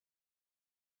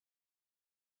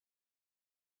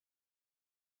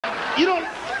You don't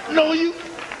know who you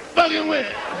fucking with.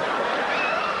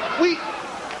 We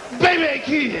baby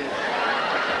kids.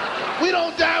 We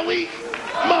don't die, we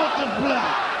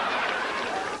multiply.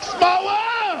 Small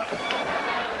world.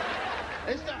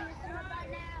 It's not.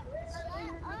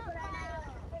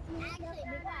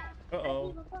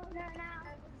 Uh-oh.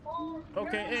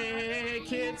 Okay, hey,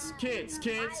 kids.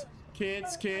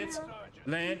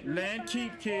 Land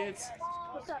keep, kids.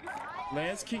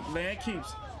 Land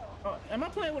keeps. Am I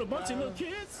playing with a bunch of little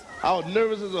kids? I was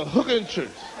nervous as a hooker in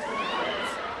church.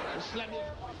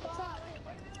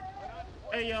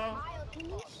 Hey, y'all. Can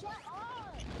you shut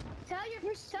up? Tell your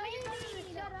to shut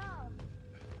up.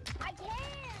 I can't.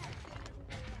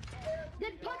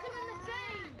 Then punch him in the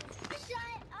face.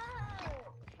 Shut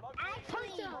up. I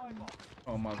punch him.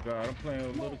 Oh my God, I'm playing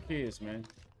with little kids, man.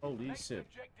 Holy shit.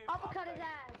 Uppercut his ass.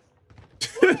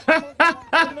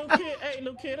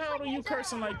 Little kid, how old are you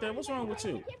cursing like that? What's wrong with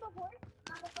you?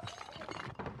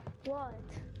 What?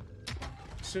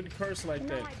 Shouldn't curse like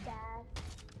that. My dad.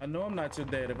 I know I'm not your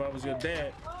dad. If I was your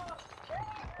dad,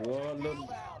 well, look.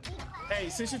 Hey,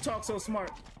 since you talk so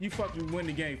smart, you fucking win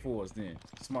the game for us then,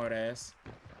 smart ass.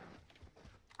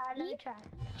 Let me try.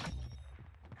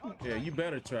 Yeah, you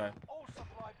better try.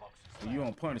 You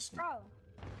on punishment. Bro.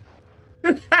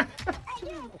 Hey,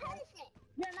 you're on punishment.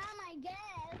 You're not my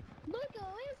dad. Look,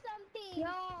 win something. Yo,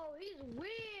 he's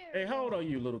weird. Hey, how old are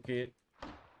you, little kid?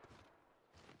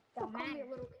 Don't call me a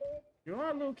little kid. You are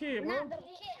a little kid, bro. Not little kid.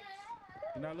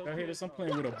 You're not little kid. I'm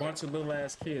playing with a bunch of little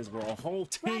ass kids, bro. A whole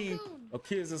team of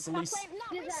kids that's at least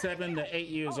 7 to 8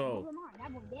 years old.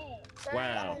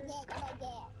 Wow.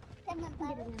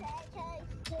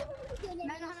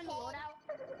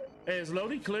 Hey, is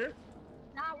Lodi clear?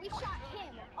 Nah, we shot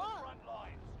him. Oh.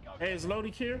 Hey, is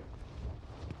Lodi clear?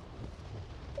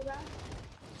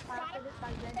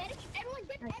 Everyone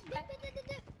dip. I'm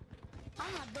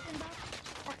not dipping, bro.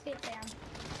 That's it, fam.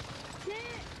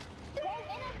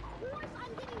 And of course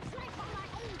I'm getting sniped by my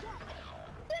own gun.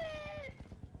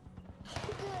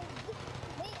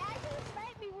 They actually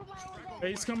sniped me with my own gun. Hey,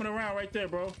 he's coming around right there,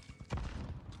 bro.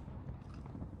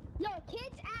 Yo,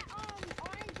 kids at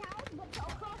Orange House, but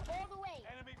across all the way.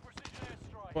 Enemy precision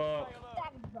airstrike. Fuck.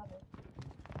 Savage, brother.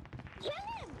 Kill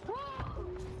him, bro.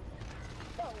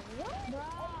 Bro, what? Bro,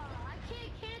 I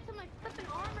can't cancel my flipping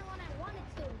armor when I wanted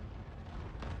to.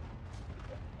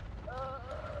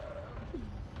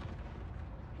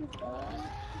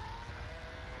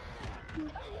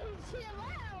 Chill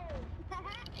out.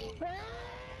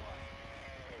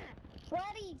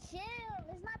 Buddy, chill.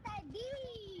 It's not that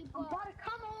deep. I'm about to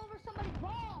come all over somebody's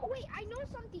ball. Oh, wait, I know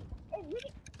something. It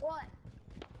really... What?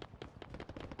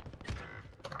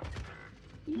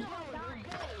 You know I'm dying.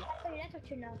 That's what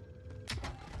you know.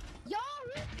 Yo,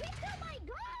 you picked up my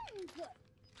guns!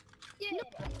 Yeah.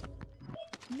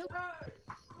 No.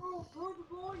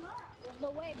 There's no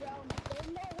way, bro. There's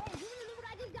no way. You know what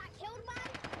I just got killed by?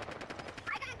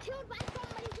 I got killed by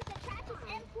somebody with the fastest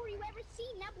M4 you ever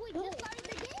seen. That boy just started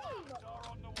the game.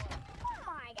 Oh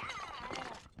my god.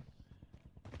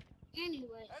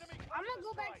 Anyway, I'm gonna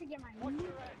go back to get my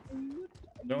loot.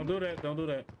 Don't do that. Don't do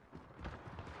that.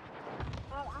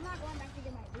 I'm not going back to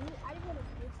get my loot. I just want to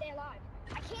stay alive.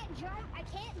 I can't jump. I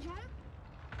can't jump.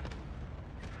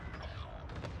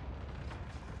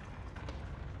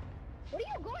 What are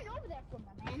you going over there for,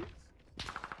 my man?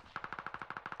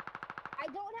 I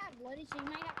don't have bloody, so you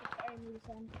might have to carry me,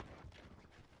 son.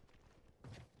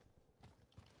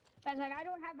 Cause like I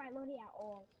don't have my loadie at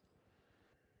all.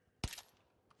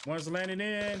 One's landing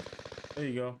in. There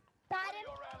you go. Got him.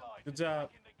 Good job.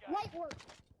 Light work.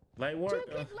 Light work.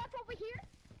 Two kids left over here.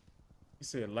 You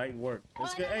said light work.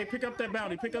 Let's get. Hey, pick up that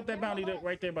bounty. Pick up that bounty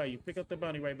right there by you. Pick up that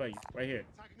bounty right by you. Right here.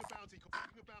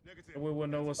 We will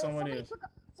know what someone is.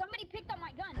 Somebody picked up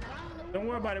my gun. Don't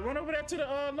worry about it. Run over there to the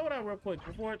loadout real quick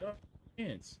before it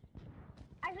ends.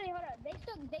 Actually, hold up. They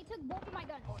took both of my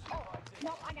guns. Oh,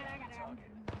 no, I got it.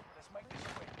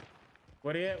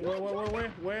 Where they at?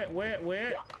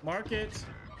 Where? Mark it.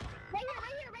 Right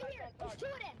here. There's two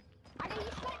of them. I got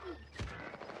you sweating.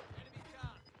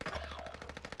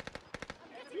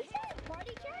 You said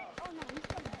party chat? Oh no, he's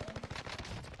coming.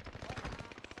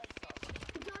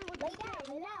 Lay down.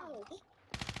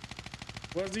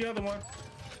 Where's the other one?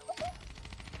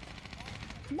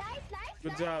 Nice.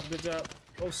 Good job.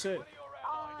 Oh shit.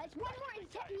 It's one more. He's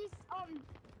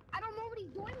I don't know what he's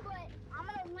doing, but I'm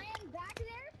gonna land back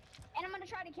there, and I'm gonna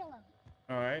try to kill him.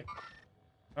 All right.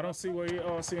 I don't see where you.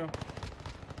 Oh, I see him.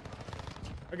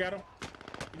 I got him.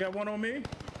 You got one on me.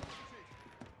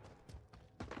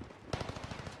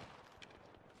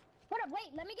 Hold up,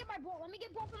 wait. Let me get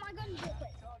both of my guns real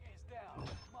quick.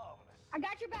 I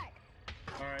got your back.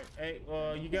 All right. Hey,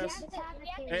 you guys.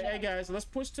 Hey, guys, let's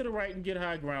push to the right and get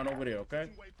high ground over there, okay?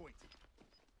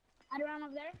 High ground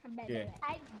over there? I bet. Yeah.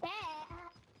 I bet.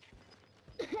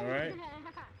 All right.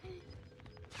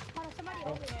 Hold on, somebody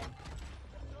over there.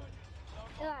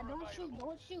 Don't shoot.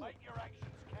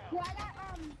 Well, I got, I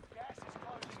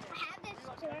have this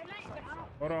thermite, but I don't.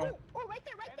 Hold on. Oh, right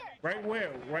there. Right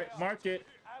where? Right, mark it.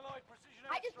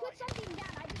 I just put something down.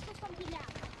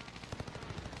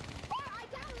 Oh, I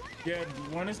got one. Yeah,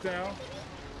 one is down.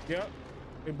 Yep,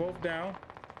 they're both down.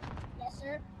 Yes,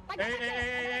 sir.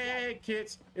 Hey,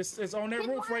 kids! It's on that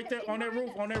roof right there. On that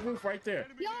roof right there.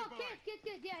 Yo, kids.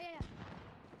 Yeah.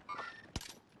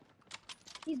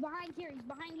 He's behind here.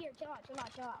 Chill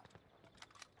out.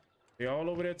 They're all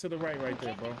over there to the right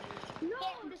there, bro. No,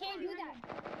 you can't do that.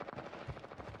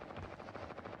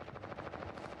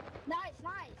 Nice.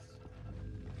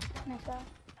 Nice, bro.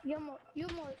 You're more.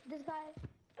 This guy.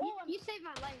 Oh, you saved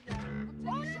my life,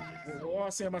 bro. Oh, I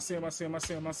see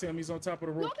him. He's on top of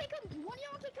the roof. One of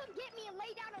y'all can come get me and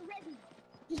lay down and res me.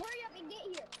 Just hurry up and get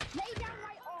here. Lay down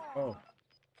right on. Oh.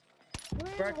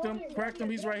 Cracked him.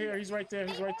 He's right here. He's right there.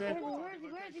 Where is he?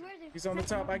 He's on the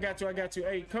top. I got you.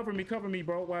 Hey, cover me,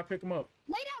 bro, while I pick him up.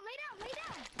 Lay down.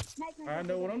 Nice. I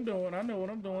know what I'm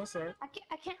doing, sir. I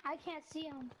can't see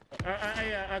him.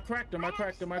 I cracked him.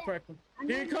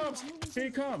 Here he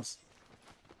comes.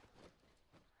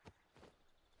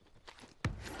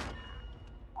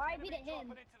 R.I.P. to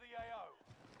him.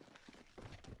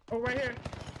 Oh, right here.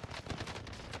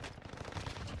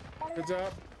 Good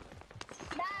job.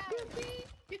 Goofy.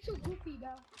 You're too goofy, bro.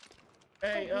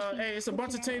 Hey, it's a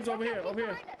bunch of teams over here.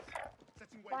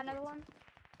 Got another one.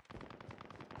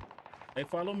 Hey,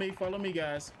 follow me,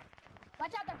 guys.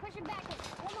 Watch out, they're pushing back.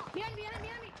 Behind me.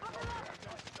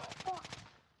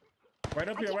 Right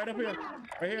up here.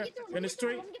 Right here. In the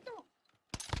street.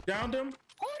 Downed him.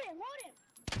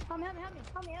 Hold him.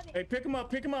 Help me. Hey, pick him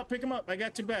up. I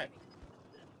got your back.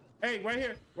 Hey, right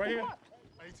here. Right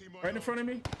in front of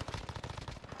me.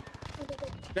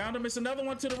 Downed him. It's another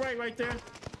one to the right there.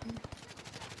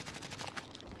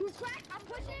 Who's cracked? I'm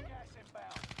pushing.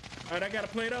 All right, I got to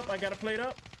plate up. Got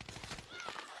him.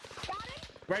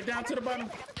 Right down to the bottom.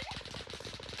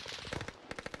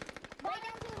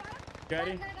 Got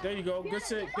him. There you go. Good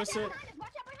sit. Watch out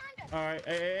behind us. All right.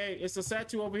 Hey. It's a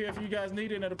statue over here if you guys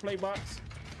need it in the play box.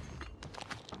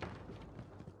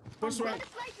 Push right.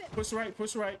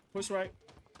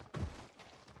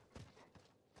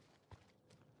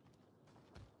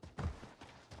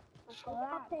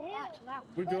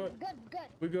 We good.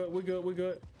 We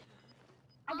good.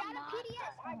 I got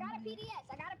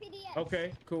a PDS.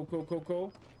 Okay. Cool.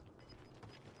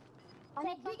 I'm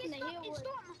taking the hill.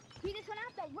 We just went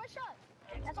out there. Rush up.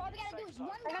 That's all we gotta do is one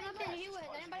guy.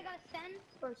 Anybody got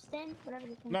a stand? Whatever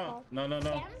you can call. No. Stand?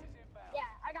 Yeah,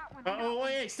 I got one.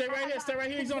 Hey, stay right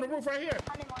here. He's on the roof right here.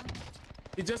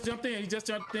 He just jumped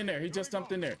in.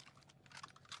 there.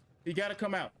 He gotta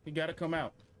come out.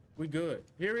 We good.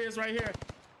 Here he is right here.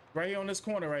 Right here on this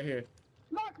corner right here.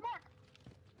 Mark.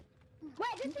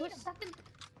 Wait, this is stuck in.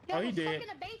 Oh, he did. Stuck in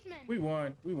the basement.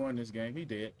 We won this game. He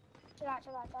did. Chill out.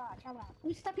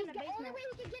 We stuck in the basement. The only way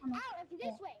we can get out is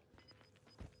this way.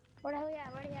 Where the hell you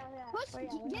at? Push,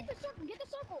 get the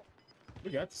circle.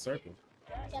 We got the circle.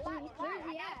 Where's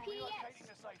he at?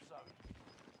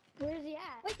 Where's he at?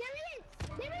 Wait, there he is.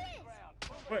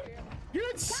 What?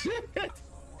 Good shit.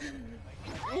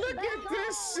 Look at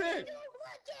this shit.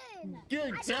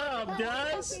 Good job,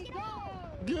 guys.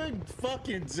 Good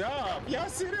fucking job. Y'all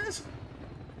see this?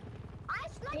 I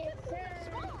sniped him through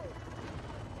the smoke.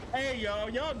 Hey,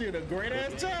 y'all did a great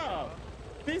ass job.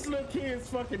 These little kids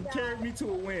fucking carried me to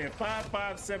a win.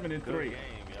 5, 7, and 3. Game,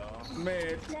 y'all.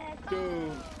 Man,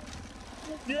 dude.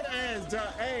 Good ass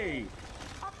job. Hey.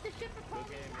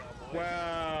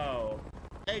 Wow.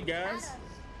 Hey, guys.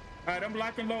 All right, I'm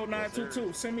lock and load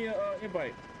 922. Send me an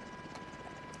invite.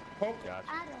 Poke. Gotcha.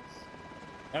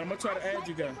 I'm gonna try to add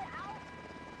you guys.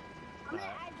 I'm gonna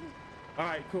add you. All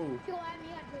right, cool.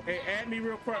 Hey, add me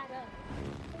real quick.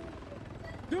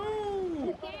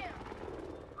 Dude.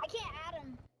 I can't add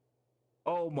him.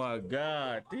 Oh my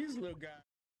God. These little guys.